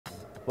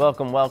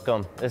Welcome,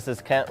 welcome. This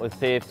is Kent with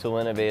Pave Tool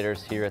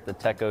Innovators here at the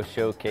Techo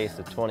Showcase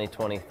of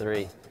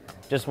 2023.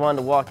 Just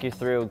wanted to walk you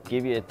through,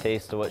 give you a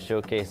taste of what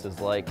Showcase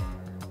is like.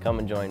 Come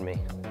and join me.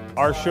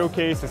 Our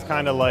showcase is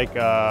kind of like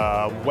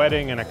a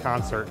wedding and a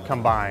concert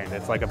combined.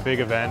 It's like a big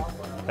event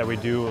that we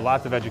do,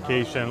 lots of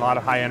education, a lot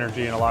of high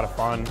energy and a lot of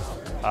fun.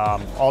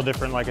 All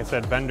different, like I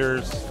said,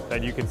 vendors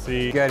that you can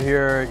see. You get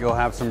here, you'll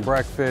have some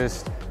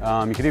breakfast.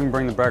 You could even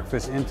bring the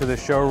breakfast into the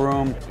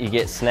showroom. You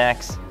get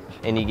snacks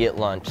and you get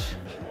lunch.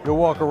 You'll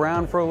walk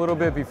around for a little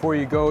bit before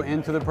you go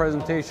into the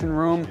presentation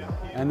room.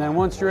 And then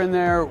once you're in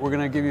there, we're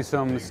going to give you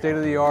some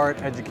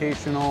state-of-the-art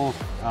educational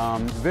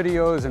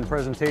videos and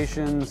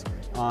presentations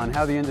on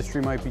how the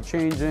industry might be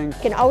changing. You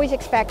can always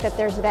expect that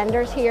there's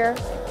vendors here.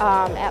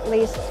 At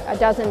least a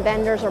dozen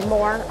vendors or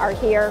more are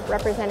here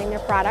representing their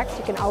products.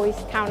 You can always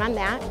count on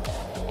that.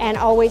 And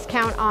always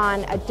count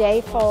on a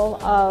day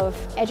full of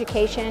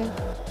education,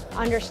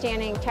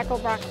 understanding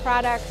Techo-Bloc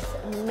products,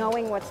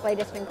 knowing what's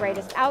latest and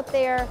greatest out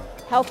there,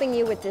 helping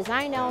you with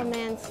design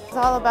elements. It's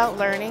all about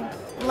learning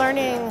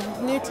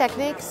new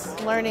techniques,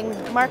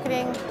 learning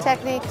marketing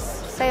techniques,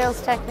 sales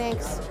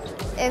techniques,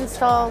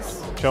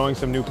 installs. Showing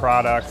some new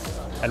products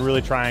and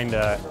really trying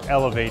to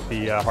elevate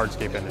the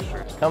hardscape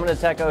industry. Coming to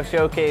Techo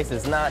Showcase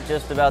is not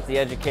just about the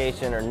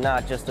education or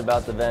not just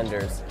about the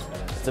vendors.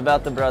 It's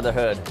about the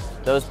brotherhood.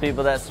 Those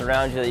people that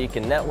surround you that you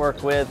can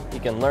network with, you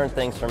can learn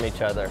things from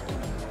each other.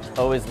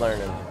 Always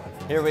learning.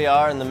 Here we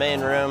are in the main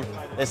room.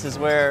 This is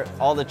where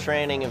all the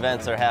training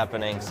events are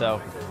happening.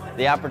 So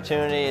the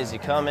opportunity is you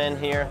come in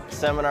here,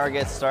 seminar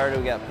gets started.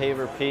 We got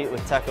Paver Pete with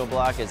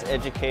Techo-Bloc as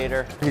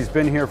educator. He's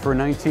been here for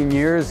 19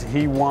 years.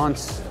 He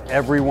wants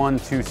everyone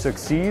to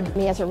succeed.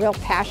 He has a real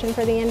passion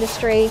for the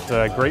industry. He's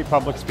a great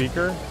public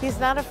speaker. He's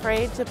not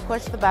afraid to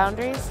push the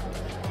boundaries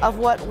of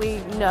what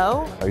we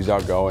know. He's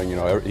outgoing, you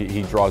know,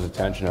 he draws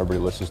attention, everybody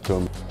listens to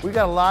him. We've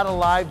got a lot of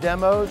live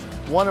demos,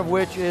 one of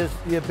which is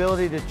the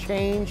ability to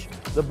change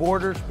the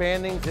borders,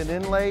 bandings, and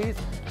inlays,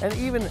 and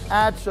even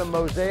add some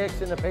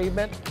mosaics in the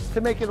pavement to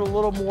make it a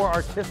little more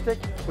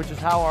artistic, which is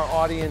how our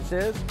audience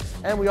is.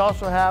 And we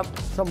also have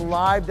some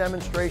live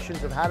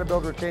demonstrations of how to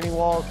build retaining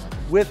walls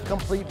with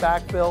complete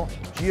backfill,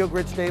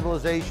 geogrid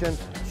stabilization,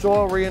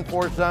 soil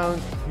reinforced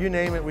zones, you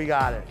name it, we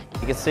got it.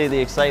 You can see the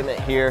excitement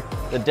here,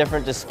 the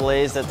different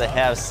displays that they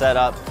have set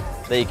up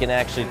that you can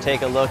actually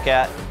take a look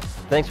at.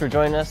 Thanks for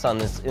joining us on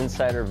this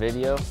insider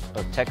video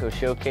of Techo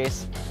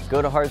Showcase.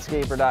 Go to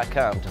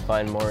hardscaper.com to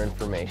find more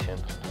information.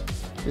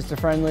 Just a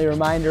friendly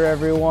reminder,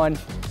 everyone,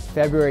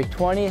 February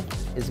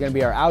 20th is going to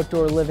be our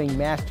Outdoor Living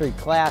Mastery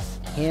class,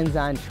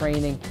 hands-on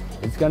training.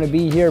 It's going to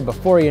be here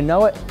before you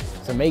know it,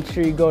 so make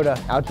sure you go to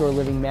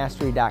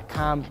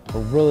outdoorlivingmastery.com.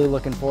 We're really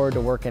looking forward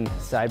to working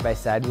side by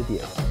side with you.